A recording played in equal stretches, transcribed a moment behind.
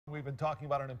we've been talking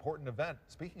about an important event.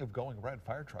 Speaking of going red,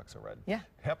 fire trucks are red. Yeah.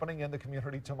 Happening in the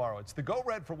community tomorrow. It's the Go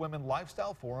Red for Women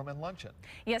Lifestyle Forum and Luncheon.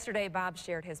 Yesterday, Bob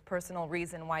shared his personal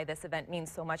reason why this event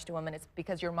means so much to him, and it's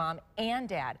because your mom and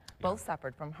dad both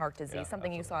suffered from heart disease,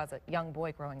 something you saw as a young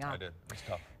boy growing up. I did. It was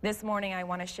tough. This morning, I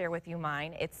want to share with you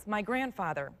mine. It's my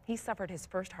grandfather. He suffered his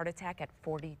first heart attack at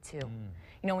 42. You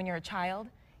know, when you're a child,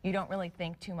 you don't really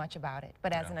think too much about it.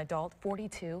 But as an adult,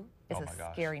 42 is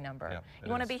a scary number. Yeah, you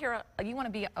want to be here, you want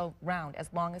to be around as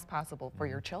long as possible for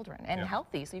your children and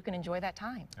healthy so you can enjoy that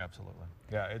time. Absolutely.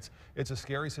 Yeah, it's a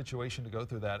scary situation to go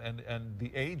through that. And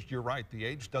the age, you're right, the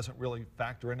age doesn't really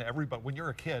factor into everybody. When you're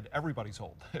a kid, everybody's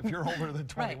old. If you're older than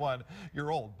 21,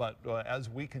 you're old. But as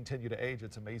we continue to age,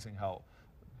 it's amazing how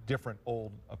different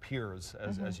old appears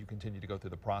as you continue to go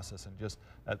through the process, and just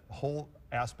that whole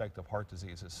aspect of heart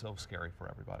disease is so scary for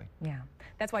everybody. Yeah,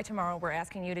 that's why tomorrow we're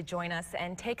asking you to join us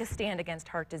and take a stand against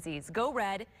heart disease. Go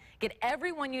red, get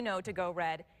everyone you know to go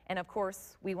red, and of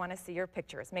course we want to see your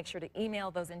pictures. Make sure to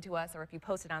email those into us, or if you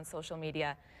post it on social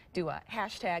media, do a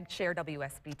hashtag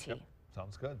 #ShareWSBT. Yep,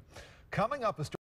 sounds good. Coming up, a story